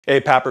Hey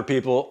Papper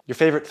people, your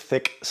favorite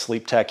thick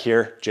sleep tech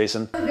here,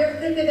 Jason. You're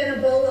thicker than a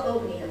bowl of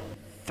oatmeal.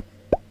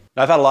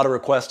 I've had a lot of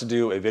requests to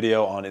do a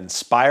video on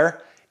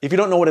Inspire. If you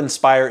don't know what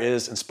Inspire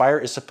is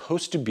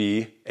supposed to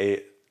be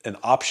an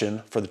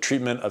option for the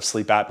treatment of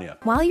sleep apnea.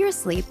 While you're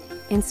asleep,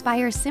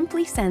 Inspire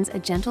simply sends a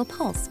gentle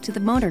pulse to the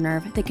motor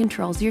nerve that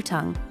controls your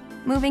tongue,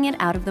 moving it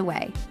out of the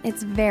way.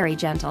 It's very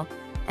gentle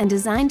and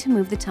designed to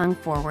move the tongue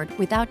forward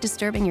without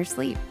disturbing your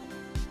sleep.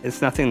 It's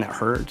nothing that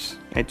hurts.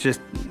 It just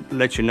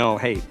lets you know,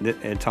 hey,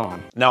 it's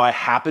on. Now I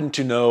happen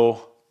to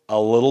know a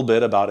little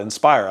bit about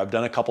Inspire. I've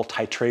done a couple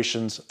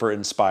titrations for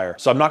Inspire.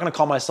 So I'm not gonna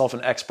call myself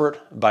an expert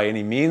by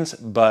any means,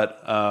 but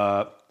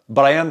I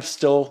am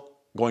still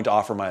going to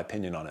offer my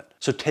opinion on it.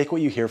 So take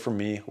what you hear from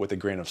me with a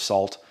grain of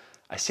salt.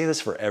 I say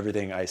this for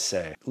everything I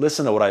say.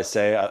 Listen to what I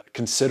say,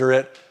 consider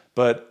it,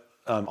 but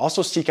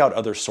also seek out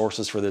other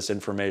sources for this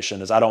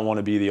information, as I don't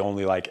wanna be the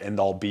only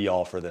end all be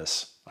all for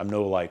this. I'm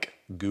no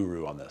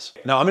guru on this.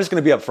 Now, I'm just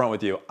gonna be upfront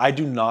with you. I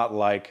do not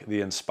like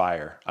the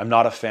Inspire. I'm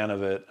not a fan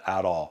of it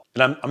at all.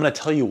 And I'm gonna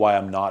tell you why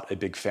I'm not a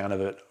big fan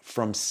of it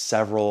from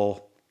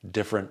several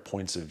different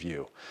points of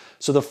view.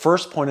 So the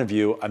first point of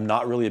view I'm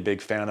not really a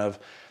big fan of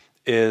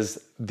is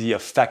the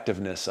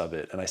effectiveness of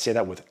it. And I say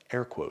that with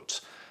air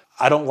quotes.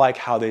 I don't like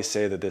how they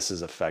say that this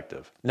is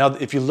effective. Now,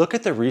 if you look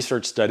at the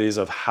research studies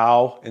of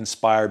how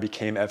Inspire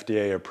became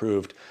FDA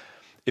approved,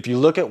 if you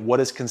look at what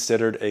is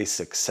considered a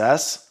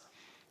success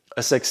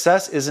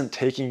isn't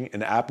taking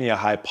an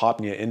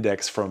apnea-hypopnea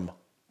index from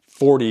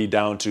 40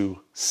 down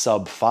to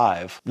sub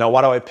 5. Now,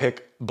 why do I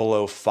pick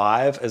below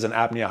 5 as an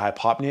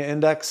apnea-hypopnea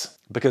index?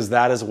 Because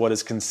that is what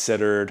is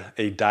considered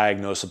a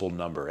diagnosable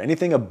number.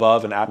 Anything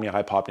above an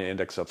apnea-hypopnea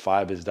index of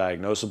 5 is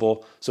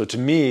diagnosable. So to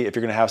me, if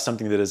you're gonna have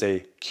something that is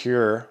a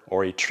cure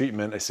or a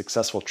treatment, a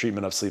successful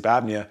treatment of sleep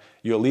apnea,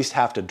 you at least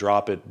have to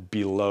drop it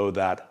below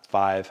that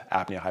 5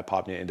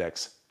 apnea-hypopnea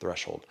index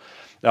threshold.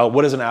 Now,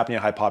 what is an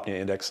apnea-hypopnea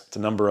index? It's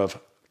a number of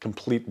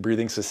complete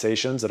breathing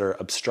cessations that are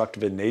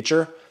obstructive in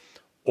nature,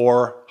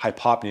 or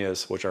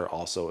hypopneas, which are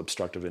also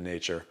obstructive in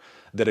nature,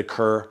 that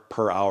occur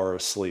per hour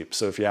of sleep.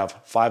 So if you have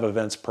 5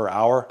 events per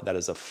hour, that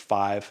is a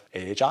 5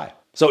 AHI.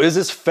 So is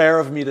this fair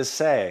of me to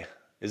say?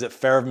 Is it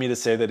fair of me to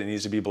say that it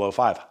needs to be below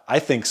 5? I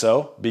think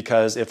so,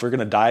 because if we're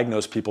gonna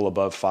diagnose people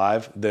above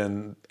 5,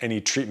 then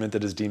any treatment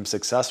that is deemed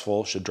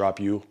successful should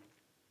drop you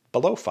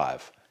below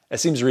 5. It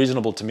seems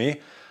reasonable to me.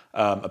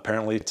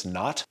 Apparently it's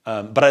not,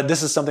 but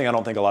this is something I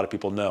don't think a lot of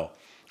people know.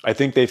 I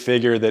think they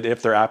figure that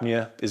if their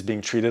apnea is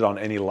being treated on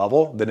any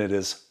level, then it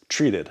is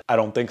treated. I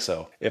don't think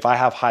so. If I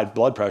have high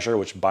blood pressure,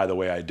 which by the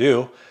way I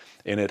do,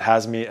 and it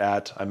has me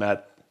I'm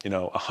at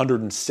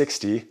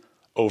 160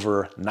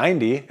 over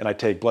 90, and I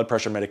take blood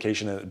pressure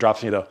medication and it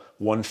drops me to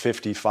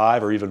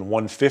 155 or even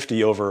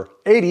 150 over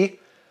 80,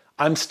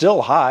 I'm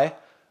still high,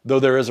 though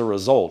there is a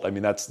result. I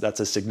mean, that's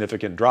a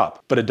significant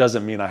drop, but it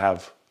doesn't mean I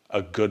have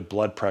a good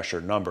blood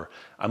pressure number.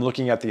 I'm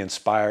looking at the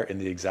Inspire in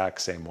the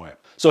exact same way.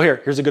 So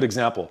here's a good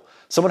example.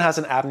 Someone has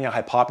an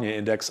apnea-hypopnea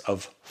index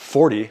of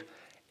 40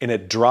 and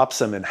it drops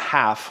them in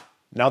half.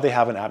 Now they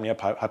have an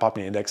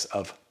apnea-hypopnea index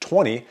of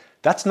 20.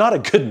 That's not a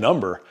good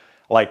number.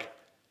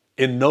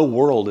 In no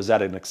world is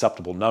that an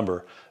acceptable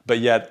number, but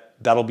yet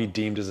that'll be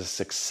deemed as a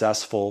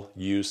successful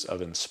use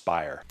of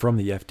Inspire. From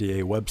the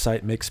FDA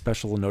website, make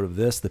special note of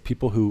this: the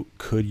people who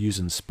could use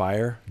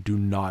Inspire do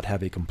not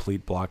have a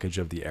complete blockage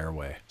of the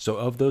airway. So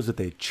of those that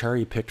they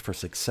cherry-picked for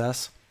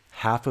success,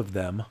 half of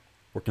them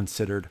were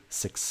considered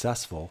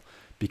successful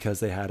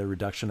because they had a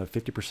reduction of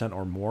 50%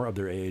 or more of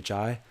their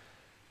AHI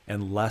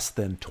and less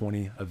than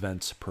 20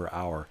 events per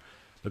hour.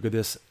 Look at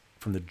this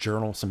from the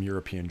journal, some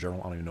European journal,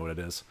 I don't even know what it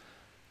is.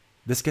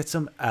 This gets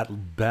them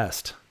at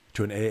best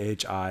to an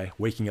AHI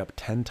waking up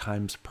 10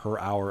 times per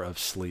hour of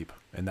sleep,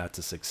 and that's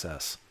a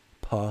success.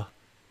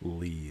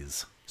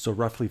 Please. So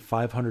roughly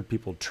 500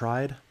 people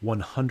tried,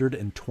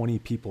 120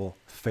 people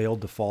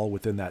failed to fall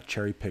within that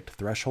cherry-picked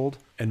threshold,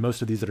 and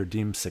most of these that are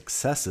deemed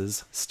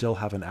successes still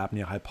have an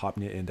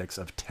apnea-hypopnea index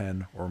of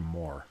 10 or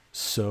more.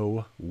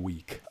 So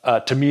weak.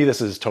 To me, this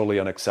is totally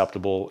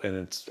unacceptable, and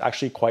it's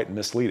actually quite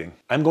misleading.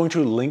 I'm going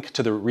to link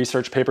to the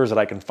research papers that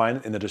I can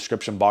find in the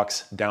description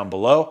box down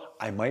below.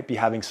 I might be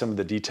having some of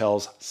the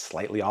details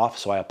slightly off,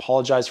 so I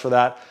apologize for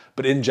that.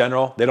 But in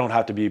general, they don't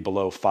have to be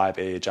below 5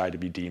 AHI to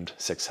be deemed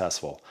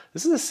successful.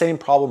 This is the same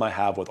problem I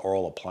have with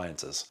oral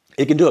appliances.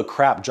 It can do a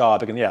crap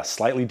job. It can, yeah,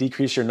 slightly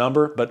decrease your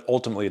number, but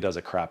ultimately it does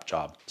a crap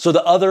job. So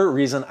the other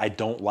reason I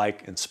don't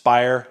like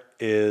Inspire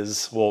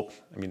is, well,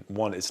 I mean,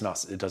 one, it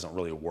doesn't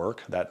really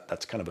work.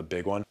 That's kind of a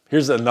big one.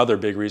 Here's another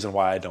big reason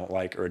why I don't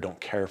like or don't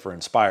care for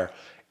Inspire.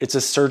 It's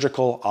a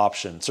surgical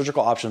option.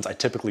 Surgical options I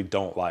typically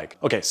don't like.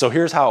 Okay, so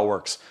here's how it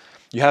works.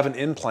 You have an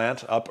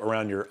implant up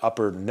around your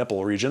upper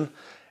nipple region,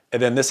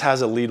 and then this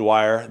has a lead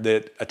wire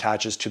that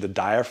attaches to the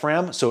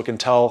diaphragm, so it can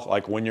tell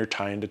when you're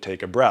trying to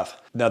take a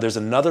breath. Now there's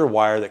another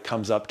wire that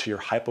comes up to your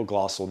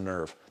hypoglossal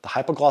nerve. The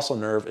hypoglossal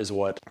nerve is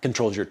what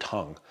controls your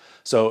tongue.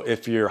 So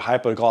if your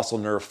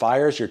hypoglossal nerve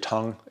fires, your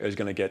tongue is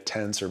gonna get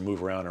tense or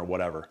move around or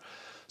whatever.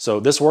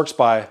 So this works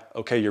by,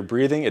 okay, you're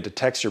breathing, it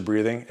detects your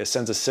breathing, it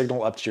sends a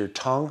signal up to your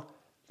tongue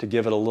to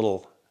give it a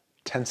little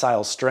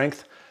tensile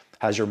strength,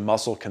 has your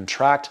muscle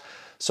contract.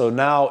 So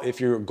now if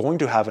you're going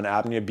to have an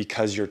apnea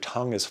because your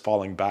tongue is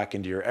falling back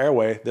into your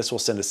airway, this will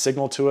send a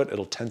signal to it.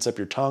 It'll tense up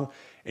your tongue,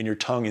 and your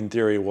tongue in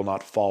theory will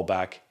not fall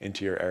back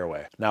into your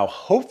airway. Now,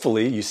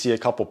 hopefully you see a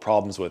couple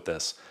problems with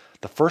this.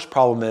 The first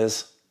problem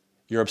is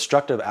your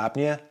obstructive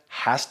apnea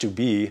has to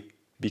be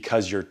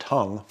because your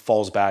tongue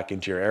falls back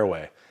into your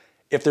airway.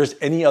 If there's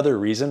any other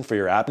reason for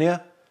your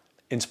apnea,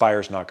 Inspire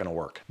is not gonna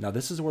work. Now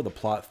this is where the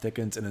plot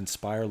thickens and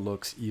Inspire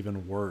looks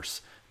even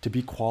worse. To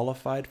be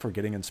qualified for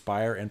getting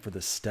Inspire and for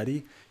this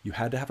study, you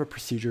had to have a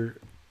procedure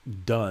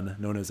done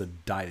known as a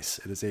DISE.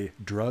 It is a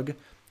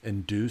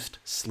drug-induced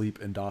sleep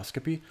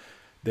endoscopy.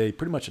 They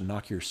pretty much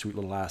knock your sweet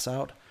little ass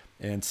out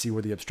and see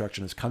where the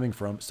obstruction is coming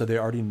from. So they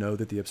already know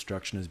that the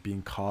obstruction is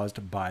being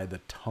caused by the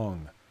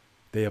tongue.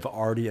 They have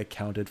already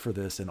accounted for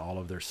this in all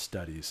of their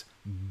studies.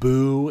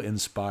 Boo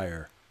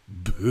Inspire.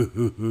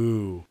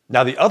 Boo.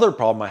 Now the other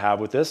problem I have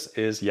with this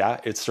is, yeah,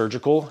 it's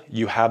surgical.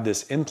 You have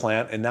this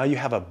implant and now you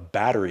have a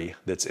battery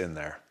that's in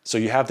there. So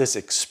you have this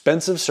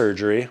expensive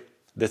surgery,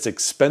 this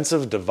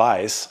expensive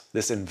device,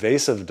 this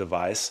invasive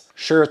device.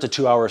 Sure, it's a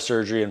 2-hour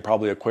surgery and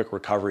probably a quick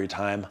recovery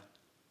time.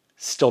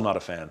 Still not a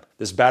fan.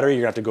 This battery,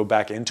 you're gonna have to go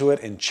back into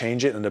it and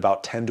change it in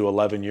about 10 to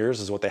 11 years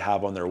is what they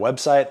have on their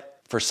website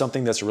for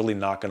something that's really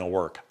not gonna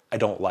work. I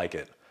don't like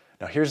it.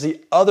 Now here's the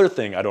other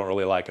thing I don't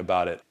really like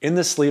about it. In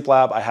the sleep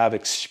lab, I have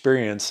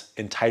experience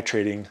in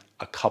titrating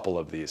a couple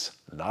of these.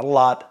 Not a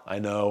lot, I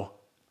know,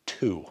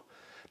 2.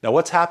 Now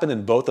what's happened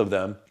in both of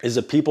them is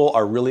that people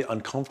are really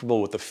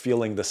uncomfortable with the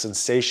feeling, the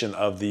sensation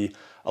of the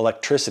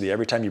electricity.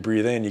 Every time you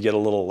breathe in, you get a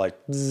little like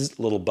zzz,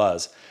 little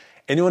buzz.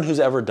 Anyone who's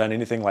ever done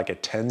anything like a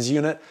TENS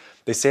unit,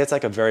 they say it's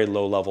like a very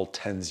low level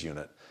TENS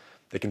unit.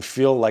 They can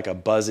feel like a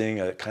buzzing,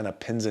 a kind of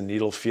pins and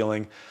needle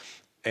feeling.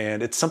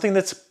 And it's something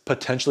that's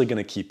potentially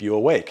gonna keep you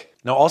awake.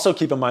 Now also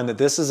keep in mind that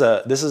this is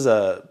a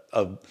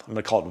I'm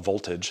gonna call it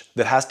voltage,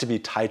 that has to be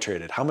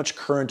titrated. How much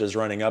current is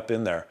running up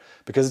in there?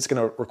 Because it's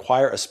gonna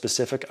require a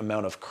specific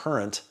amount of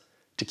current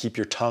to keep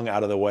your tongue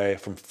out of the way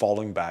from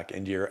falling back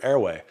into your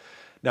airway.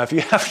 Now, if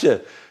you have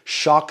to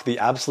shock the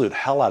absolute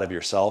hell out of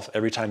yourself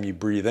every time you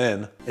breathe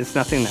in. It's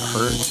nothing that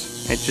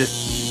hurts. It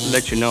just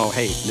lets you know,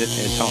 hey,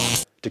 it's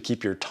on. To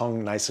keep your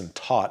tongue nice and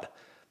taut,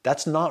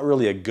 that's not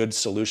really a good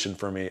solution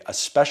for me,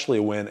 especially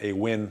when a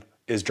win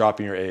is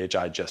dropping your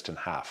AHI just in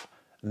half.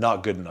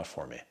 Not good enough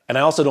for me. And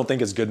I also don't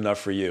think it's good enough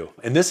for you.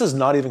 And this is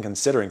not even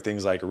considering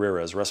things like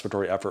RERAs,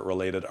 respiratory effort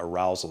related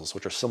arousals,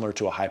 which are similar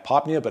to a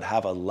hypopnea, but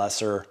have a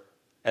lesser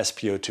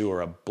SpO2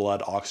 or a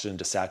blood oxygen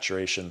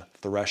desaturation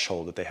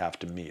threshold that they have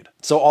to meet.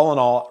 So all in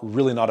all,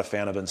 really not a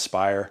fan of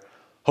Inspire.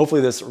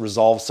 Hopefully this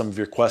resolves some of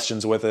your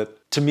questions with it.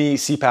 To me,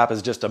 CPAP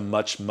is just a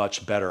much,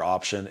 much better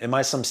option. Am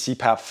I some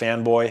CPAP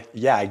fanboy?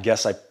 Yeah, I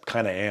guess I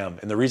kind of am.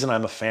 And the reason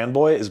I'm a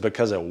fanboy is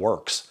because it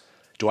works.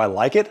 Do I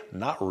like it?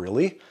 Not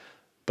really,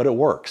 but it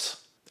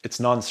works. It's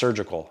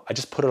non-surgical. I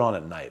just put it on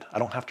at night. I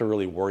don't have to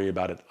really worry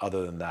about it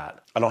other than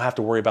that. I don't have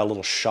to worry about a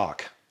little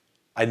shock.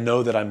 I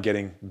know that I'm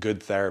getting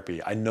good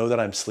therapy. I know that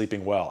I'm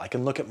sleeping well. I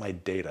can look at my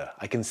data.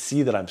 I can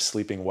see that I'm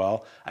sleeping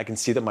well. I can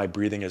see that my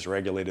breathing is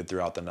regulated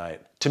throughout the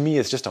night. To me,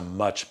 it's just a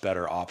much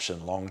better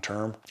option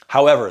long-term.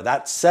 However,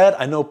 that said,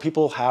 I know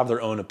people have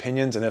their own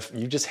opinions, and if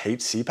you just hate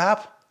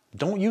CPAP,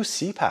 don't use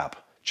CPAP.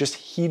 Just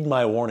heed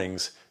my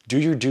warnings. Do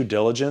your due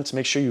diligence.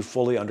 Make sure you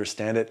fully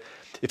understand it.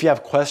 If you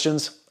have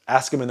questions,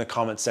 ask them in the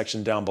comment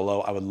section down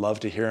below. I would love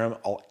to hear them.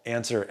 I'll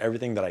answer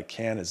everything that I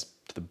can to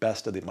the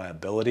best of my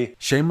ability.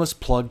 Shameless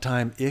plug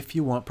time. If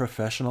you want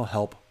professional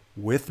help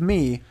with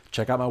me,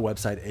 check out my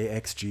website,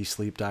 AXG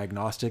Sleep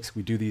Diagnostics.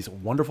 We do these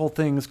wonderful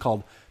things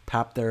called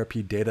PAP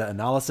therapy data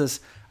analysis.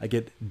 I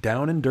get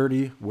down and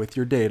dirty with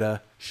your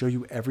data, show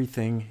you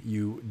everything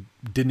you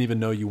didn't even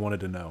know you wanted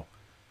to know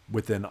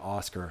within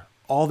Oscar.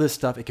 All this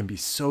stuff, it can be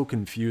so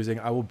confusing.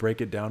 I will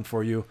break it down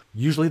for you.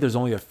 Usually there's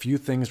only a few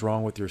things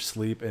wrong with your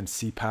sleep, and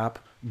CPAP,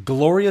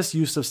 glorious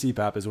use of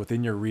CPAP, is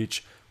within your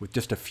reach with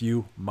just a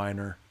few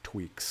minor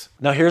tweaks.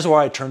 Now here's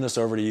where I turn this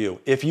over to you.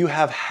 If you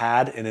have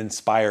had an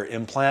Inspire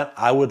implant,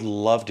 I would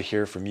love to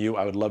hear from you.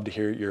 I would love to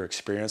hear your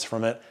experience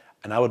from it.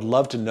 And I would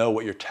love to know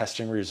what your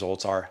testing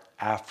results are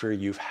after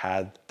you've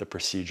had the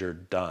procedure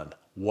done.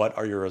 What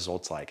are your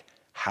results like?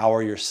 How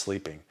are you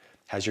sleeping?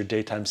 Has your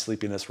daytime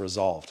sleepiness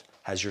resolved?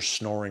 Has your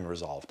snoring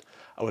resolved?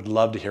 I would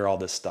love to hear all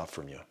this stuff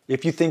from you.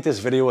 If you think this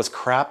video was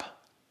crap,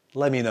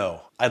 let me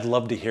know. I'd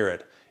love to hear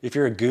it. If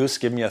you're a goose,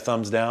 give me a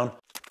thumbs down.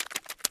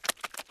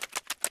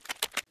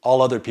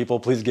 All other people,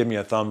 please give me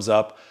a thumbs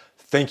up.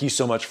 Thank you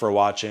so much for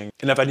watching.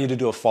 And if I need to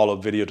do a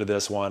follow-up video to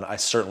this one, I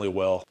certainly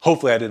will.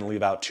 Hopefully I didn't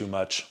leave out too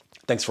much.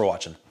 Thanks for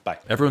watching. Bye.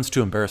 Everyone's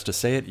too embarrassed to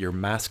say it. Your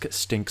mask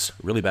stinks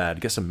really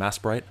bad. Get some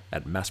Maskbright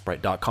at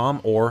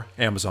maskbright.com or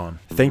Amazon.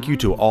 Thank you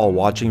to all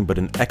watching, but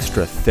an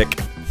extra thick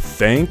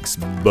thanks,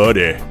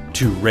 buddy,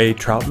 to Ray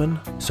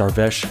Troutman,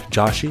 Sarvesh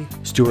Joshi,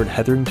 Stuart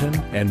Hetherington,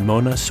 and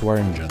Mona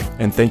Swearingen.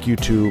 And thank you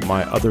to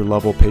my other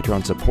level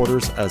Patreon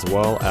supporters as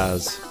well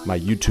as my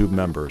YouTube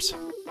members.